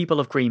the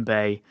people of Green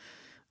Bay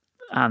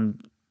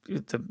and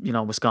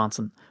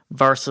Wisconsin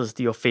versus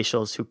the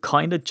officials, who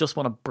kind of just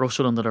want to brush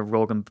it under the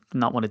rug and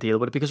not want to deal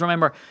with it. Because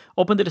remember,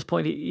 up until this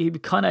point,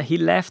 he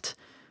left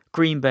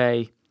Green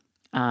Bay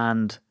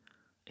and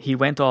he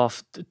went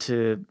off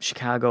to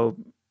Chicago,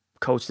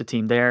 coached the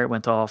team there,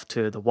 went off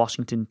to the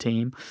Washington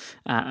team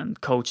and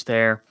coached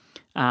there.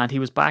 And he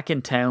was back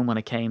in town when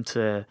it came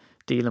to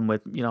dealing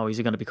with, is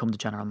he going to become the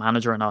general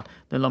manager or not?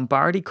 Then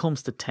Lombardi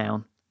comes to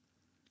town,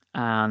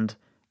 and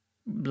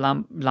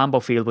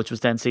Lambeau Field, which was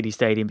then City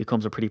Stadium,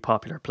 becomes a pretty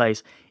popular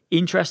place.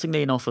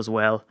 Interestingly enough as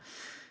well,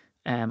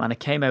 and it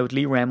came out,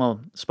 Lee Remmel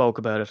spoke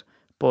about it,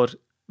 but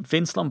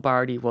Vince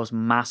Lombardi was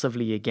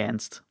massively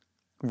against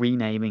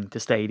renaming the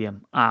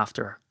stadium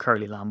after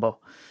Curly Lambeau.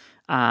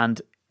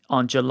 And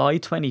on July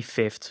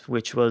 25th,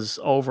 which was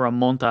over a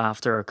month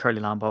after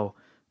Curly Lambeau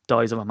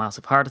dies of a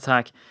massive heart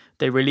attack,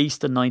 they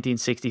released the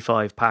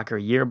 1965 Packer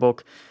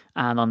yearbook,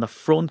 and on the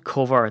front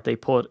cover they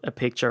put a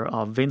picture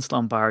of Vince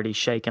Lombardi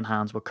shaking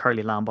hands with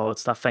Curly Lambeau.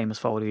 It's that famous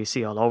photo you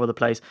see all over the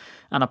place.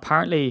 And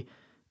apparently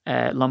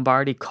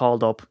Lombardi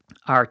called up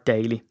Art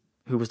Daly,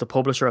 who was the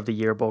publisher of the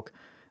yearbook,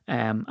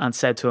 and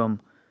said to him,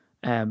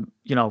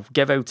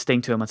 gave out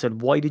Sting to him and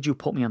said, why did you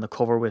put me on the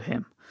cover with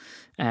him?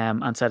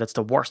 And said it's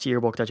the worst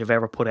yearbook that you've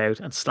ever put out,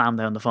 and slammed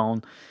down the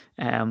phone.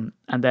 And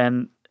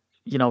then,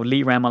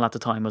 Lee Remmel at the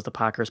time was the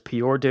Packers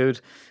PR dude,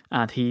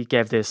 and he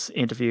gave this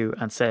interview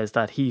and says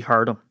that he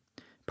heard him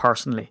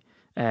personally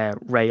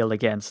rail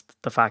against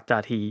the fact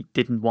that he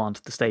didn't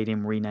want the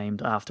stadium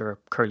renamed after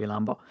Curly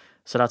Lambeau.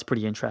 So that's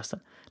pretty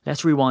interesting.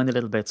 Let's rewind a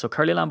little bit. So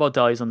Curly Lambeau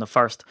dies on the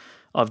 1st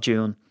of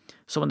June.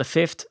 So on the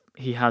 5th,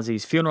 he has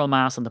his funeral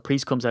mass, and the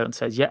priest comes out and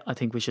says, yeah, I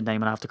think we should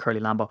name it after Curly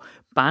Lambeau.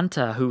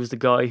 Banta, who was the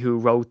guy who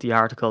wrote the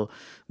article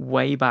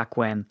way back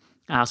when,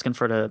 asking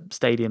for the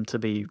stadium to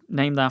be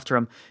named after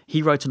him,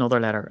 he writes another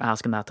letter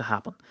asking that to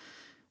happen.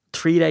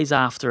 3 days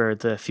after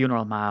the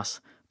funeral mass,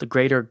 the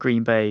Greater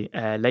Green Bay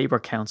Labour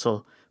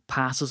Council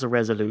passes a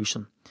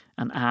resolution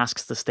and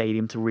asks the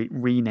stadium to be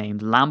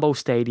renamed Lambeau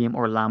Stadium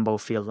or Lambeau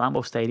Field.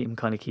 Lambeau Stadium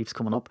kind of keeps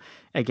coming up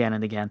again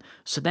and again.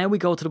 So now we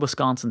go to the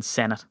Wisconsin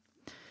Senate.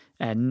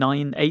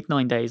 9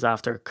 days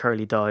after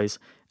Curly dies,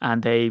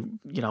 and they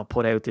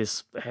put out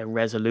this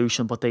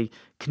resolution, but they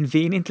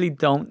conveniently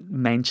don't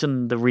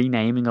mention the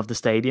renaming of the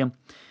stadium.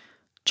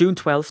 June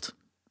 12th,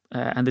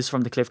 and this is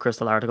from the Cliff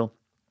Crystal article,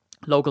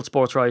 local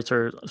sport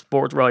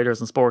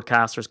writers and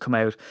sportcasters come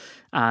out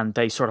and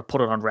they sort of put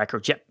it on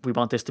record. Yep, we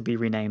want this to be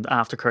renamed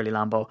after Curly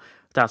Lambeau,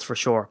 that's for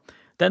sure.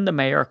 Then the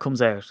mayor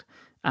comes out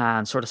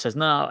and sort of says,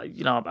 no,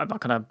 we're not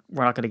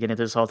gonna get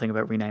into this whole thing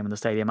about renaming the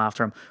stadium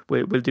after him.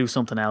 We'll do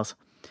something else.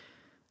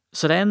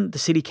 So then the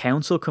city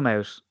council come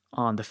out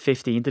on the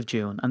 15th of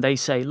June and they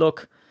say,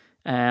 look,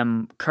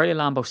 Curly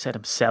Lambeau said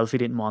himself he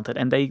didn't want it.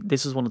 And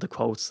this is one of the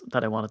quotes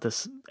that I wanted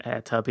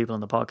to tell people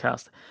on the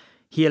podcast.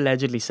 He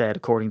allegedly said,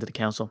 according to the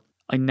council,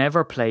 I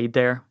never played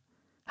there,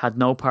 had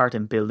no part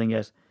in building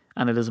it,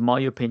 and it is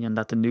my opinion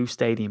that the new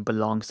stadium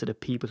belongs to the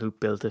people who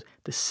built it,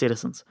 the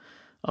citizens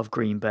of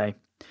Green Bay.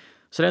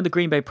 So then the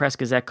Green Bay Press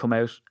Gazette come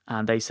out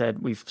and they said,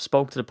 we've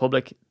spoke to the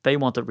public, they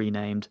want it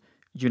renamed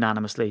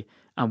unanimously,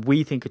 and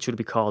we think it should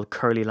be called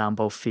Curly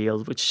Lambeau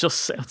Field, which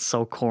just sounds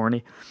so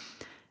corny.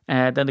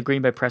 Then the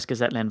Green Bay Press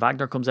Gazette, Len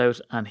Wagner comes out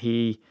and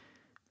he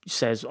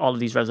says all of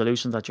these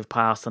resolutions that you've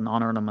passed and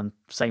honouring him and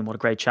saying what a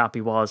great chap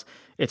he was,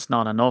 it's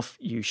not enough.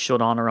 You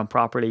should honour him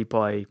properly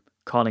by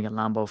calling it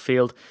Lambeau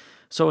Field.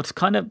 So it's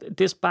kind of,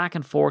 this back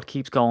and forth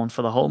keeps going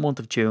for the whole month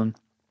of June,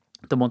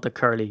 the month that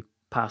Curly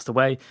passed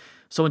away.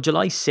 So on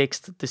July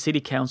 6th, the City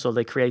Council,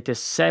 they create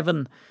this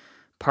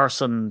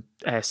 7-person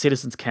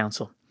Citizens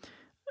Council.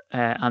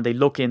 And they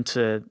look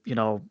into,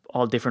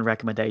 all different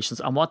recommendations.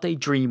 And what they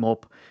dream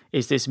up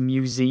is this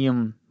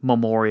museum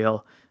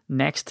memorial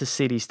next to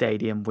City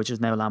Stadium, which is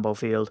now Lambeau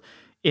Field,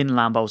 in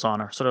Lambeau's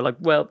honour. So they're like,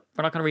 well,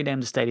 we're not going to rename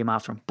the stadium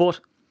after him, but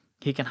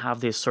he can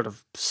have this sort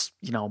of,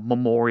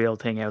 memorial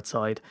thing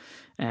outside.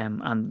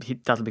 And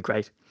that'll be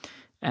great.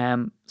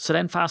 So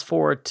then fast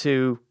forward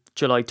to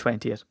July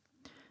 20th.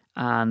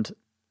 And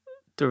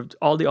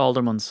all the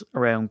aldermans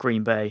around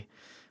Green Bay,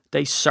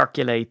 they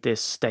circulate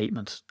this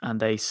statement and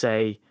they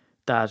say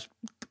that,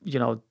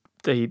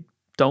 they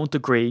don't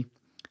agree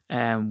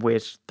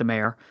with the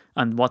mayor,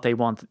 and what they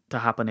want to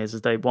happen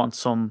is they want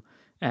some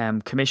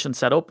commission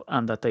set up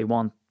and that they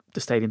want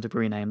the stadium to be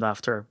renamed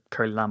after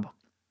Curly Lambeau.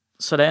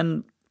 So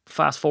then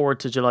fast forward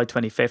to July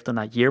 25th and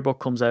that yearbook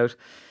comes out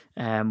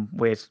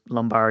with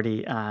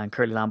Lombardi and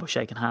Curly Lambeau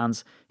shaking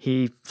hands.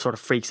 He sort of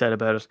freaks out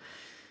about it.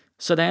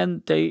 So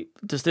then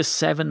there's this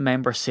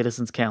 7-member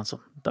Citizens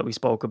Council that we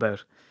spoke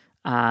about,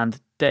 and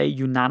they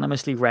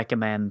unanimously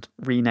recommend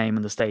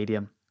renaming the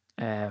stadium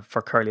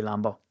for Curly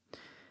Lambeau.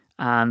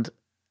 And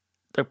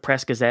the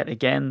Press Gazette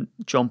again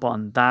jump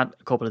on that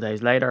a couple of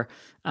days later,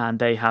 and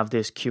they have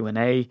this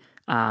Q&A,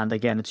 and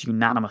again it's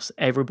unanimous.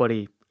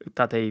 Everybody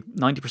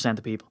 90%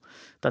 of people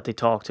that they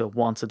talk to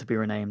wants it to be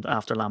renamed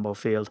after Lambeau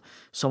Field.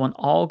 So on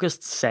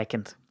August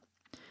 2nd,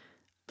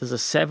 there's a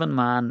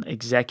 7-man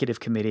executive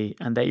committee,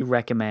 and they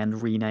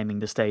recommend renaming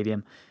the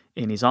stadium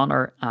in his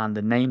honour, and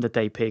the name that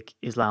they pick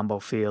is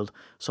Lambeau Field.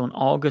 So on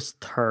August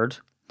 3rd,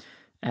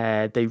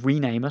 they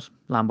rename it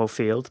Lambeau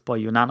Field by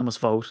unanimous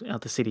vote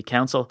at the City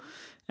Council.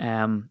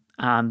 And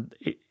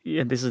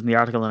this is in the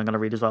article, and I'm going to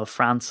read as well.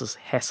 Francis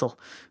Hessel,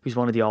 who's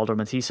one of the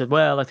aldermen, he said,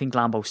 well, I think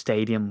Lambeau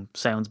Stadium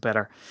sounds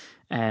better.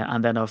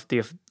 And then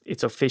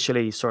it's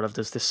officially sort of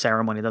this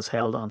ceremony that's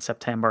held on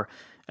September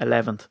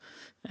 11th.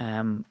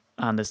 And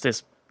there's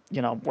this,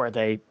 where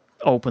they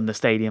open the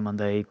stadium and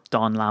they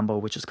Don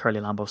Lambeau, which is Curly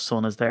Lambeau's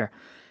son, is there.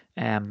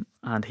 And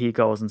he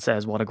goes and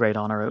says what a great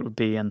honour it would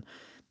be. And,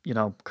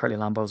 Curly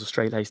Lambeau's a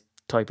straight-laced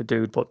type of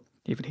dude, but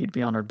even he'd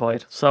be honoured by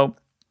it. So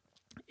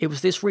it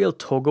was this real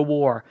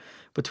tug-of-war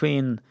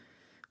between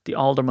the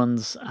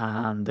aldermans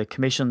and the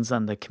commissions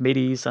and the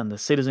committees and the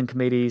citizen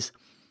committees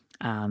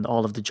and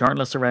all of the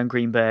journalists around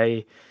Green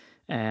Bay.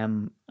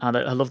 And I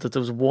love that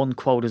there was one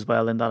quote as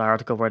well in that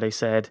article where they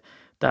said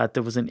that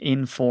there was an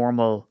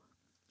informal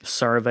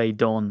survey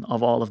done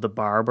of all of the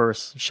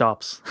barbers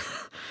shops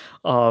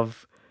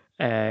of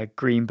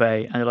Green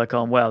Bay, and you're like,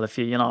 oh well, if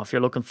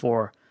you're looking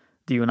for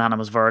the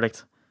unanimous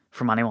verdict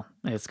from anyone,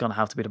 it's going to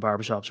have to be the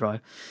barbershops,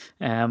 right?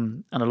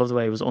 And I love the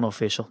way it was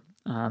unofficial,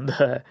 and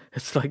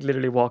it's like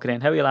literally walking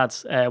in, how are you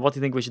lads, what do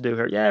you think we should do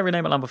here? Yeah,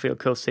 rename it Lambeau Field,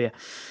 cool, see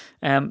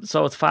you.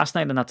 So it's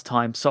fascinating at the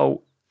time.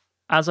 So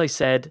as I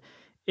said,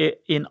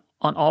 on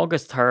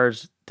August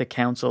 3rd the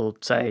council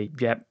say,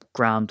 yep,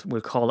 grand,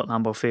 we'll call it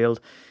Lambeau Field.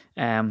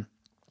 And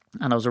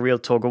it was a real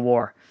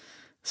tug-of-war.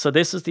 So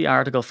this is the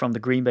article from the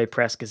Green Bay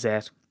Press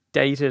Gazette,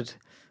 dated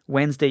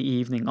Wednesday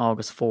evening,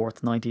 August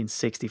 4th,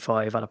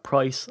 1965, at a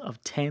price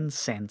of 10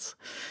 cents.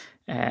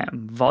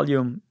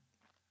 Volume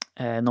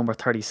number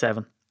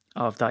 37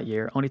 of that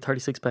year. Only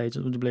 36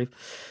 pages, would you believe?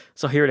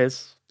 So here it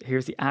is.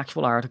 Here's the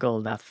actual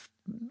article that,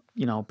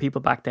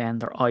 people back then,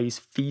 their eyes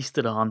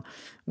feasted on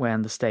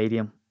when the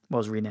stadium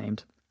was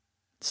renamed.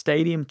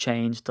 Stadium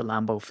changed to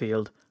Lambeau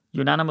Field.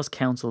 Unanimous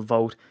council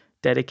vote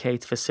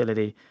dedicates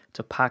facility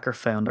to Packer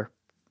founder,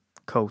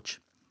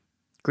 coach.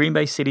 Green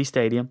Bay City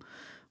Stadium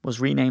was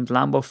renamed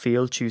Lambeau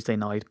Field Tuesday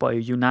night by a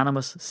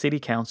unanimous City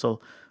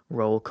Council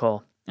roll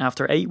call.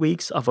 After 8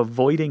 weeks of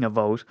avoiding a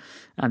vote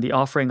and the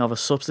offering of a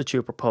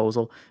substitute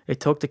proposal,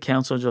 it took the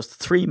council just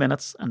 3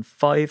 minutes and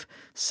 5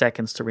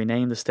 seconds to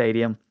rename the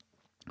stadium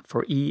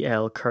for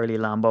E.L. Curly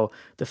Lambeau,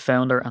 the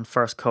founder and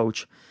first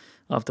coach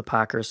of the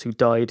Packers, who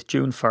died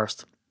June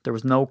 1st. There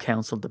was no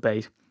council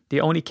debate.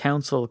 The only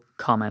council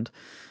comment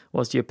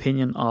was the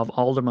opinion of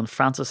Alderman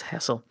Francis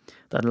Hessel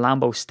that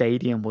Lambeau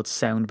Stadium would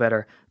sound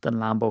better than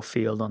Lambeau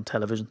Field on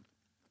television.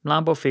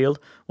 Lambeau Field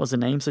was the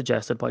name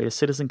suggested by the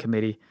Citizen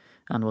Committee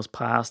and was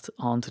passed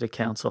on to the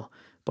council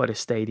by the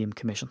Stadium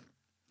Commission.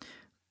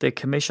 The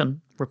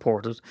Commission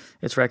reported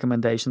its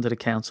recommendation to the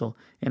council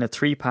in a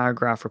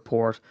 3-paragraph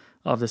report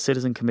of the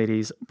Citizen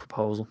Committee's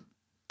proposal.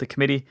 The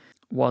committee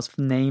was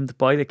named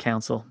by the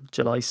council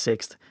July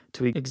 6th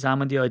to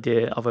examine the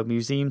idea of a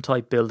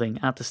museum-type building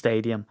at the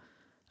stadium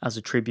as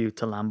a tribute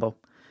to Lambeau.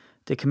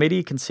 The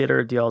committee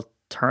considered the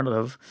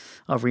alternative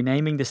of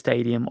renaming the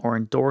stadium or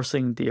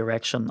endorsing the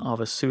erection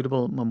of a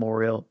suitable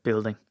memorial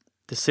building.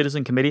 The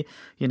Citizen Committee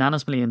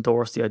unanimously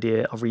endorsed the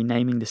idea of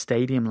renaming the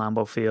stadium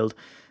Lambeau Field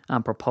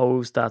and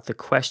proposed that the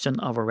question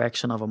of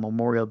erection of a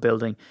memorial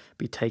building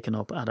be taken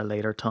up at a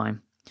later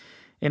time.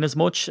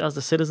 Inasmuch as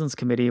the Citizens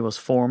Committee was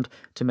formed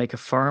to make a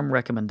firm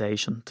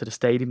recommendation to the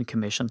Stadium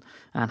Commission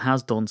and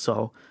has done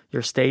so,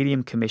 your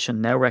Stadium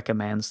Commission now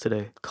recommends to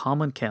the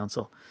Common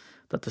Council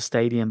that the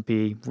stadium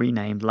be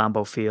renamed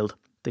Lambeau Field,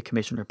 the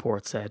Commission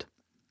report said.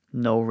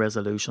 No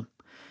resolution.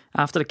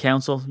 After the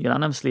Council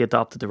unanimously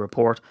adopted the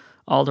report,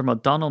 Alderman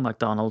Donald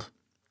MacDonald,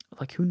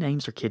 like who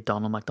names their kid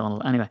Donald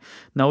MacDonald? Anyway,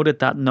 noted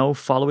that no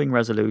following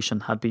resolution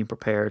had been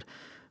prepared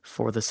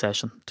for the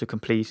session to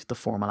complete the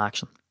formal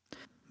action.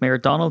 Mayor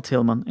Donald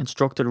Tillman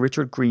instructed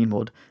Richard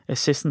Greenwood,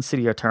 Assistant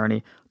City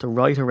Attorney, to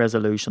write a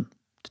resolution.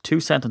 The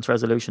two-sentence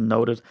resolution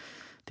noted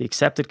the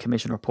accepted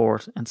Commission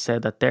report and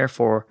said that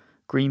therefore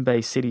Green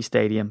Bay City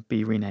Stadium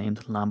be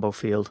renamed Lambeau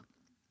Field.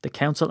 The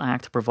Council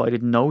Act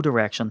provided no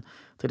direction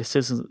to the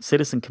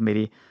Citizen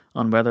Committee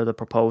on whether the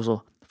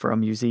proposal for a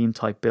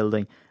museum-type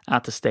building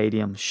at the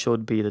stadium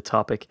should be the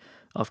topic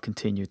of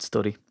continued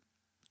study.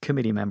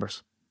 Committee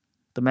members.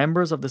 The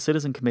members of the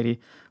Citizen Committee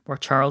were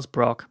Charles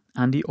Brock,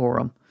 Andy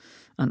Oram,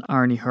 and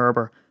Arnie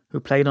Herber, who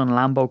played on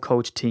Lambeau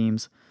coach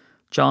teams,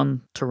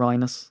 John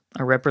Turinas,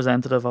 a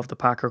representative of the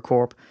Packer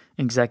Corp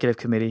Executive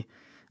Committee,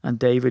 and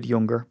David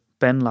Younger,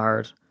 Ben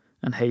Lard,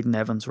 and Hayden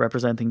Evans,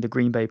 representing the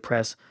Green Bay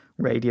Press,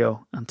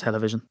 Radio and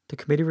Television. The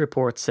committee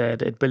report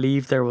said it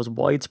believed there was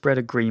widespread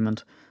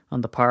agreement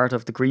on the part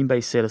of the Green Bay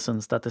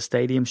citizens that the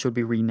stadium should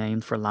be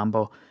renamed for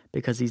Lambeau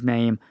because his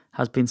name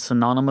has been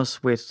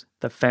synonymous with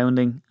the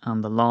founding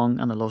and the long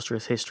and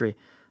illustrious history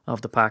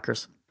of the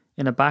Packers.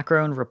 In a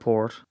background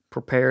report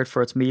prepared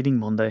for its meeting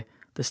Monday,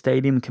 the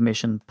Stadium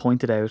Commission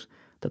pointed out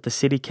that the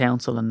City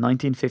Council in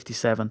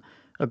 1957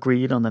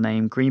 agreed on the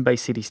name Green Bay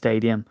City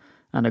Stadium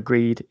and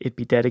agreed it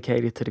be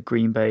dedicated to the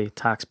Green Bay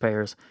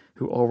taxpayers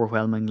who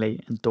overwhelmingly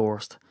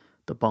endorsed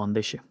the bond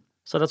issue.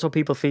 So that's what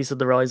people feasted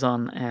their eyes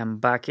on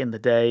back in the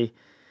day,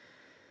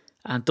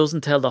 and doesn't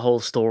tell the whole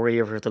story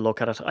if you were to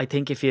look at it. I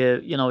think if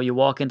you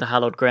walk into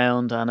hallowed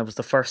ground, and it was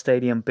the first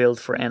stadium built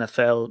for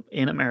NFL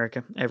in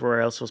America,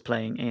 everywhere else was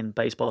playing in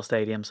baseball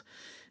stadiums.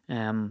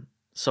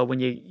 So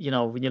when you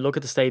look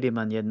at the stadium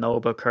and you know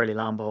about Curly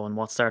Lambeau and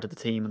what started the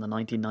team in the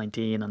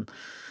 1919 and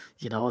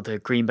the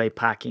Green Bay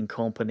Packing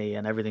Company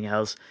and everything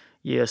else,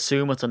 you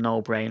assume it's a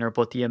no-brainer.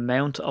 But the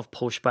amount of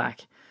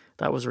pushback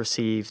that was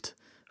received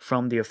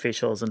from the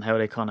officials and how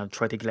they kind of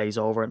tried to glaze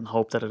over it and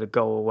hope that it would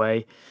go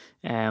away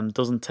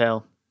doesn't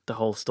tell the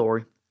whole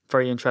story.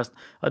 Very interesting.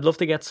 I'd love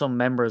to get some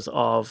members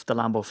of the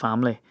Lambeau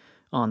family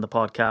on the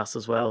podcast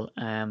as well.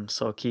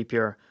 So keep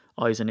your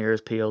eyes and ears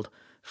peeled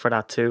for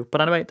that too.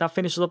 But anyway, that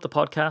finishes up the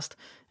podcast.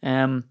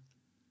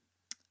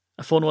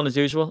 A fun one as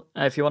usual.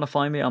 If you want to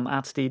find me, I'm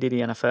at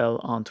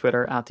SteveDiddyNFL on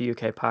Twitter, at the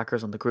UK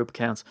Packers on the group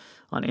accounts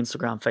on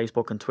Instagram,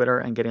 Facebook and Twitter,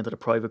 and get into the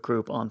private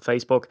group on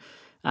Facebook.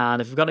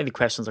 And if you've got any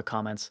questions or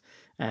comments,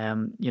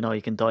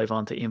 you can dive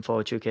on to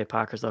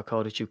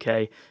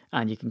info@ukpackers.co.uk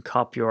and you can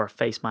cop your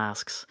face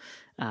masks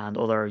and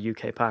other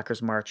UK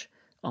Packers merch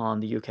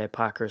on the UK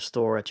Packers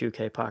store at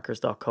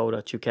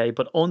ukpackers.co.uk.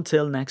 But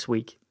until next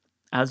week,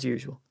 as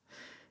usual,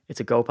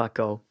 it's a Go Pack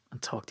Go,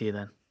 and talk to you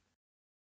then.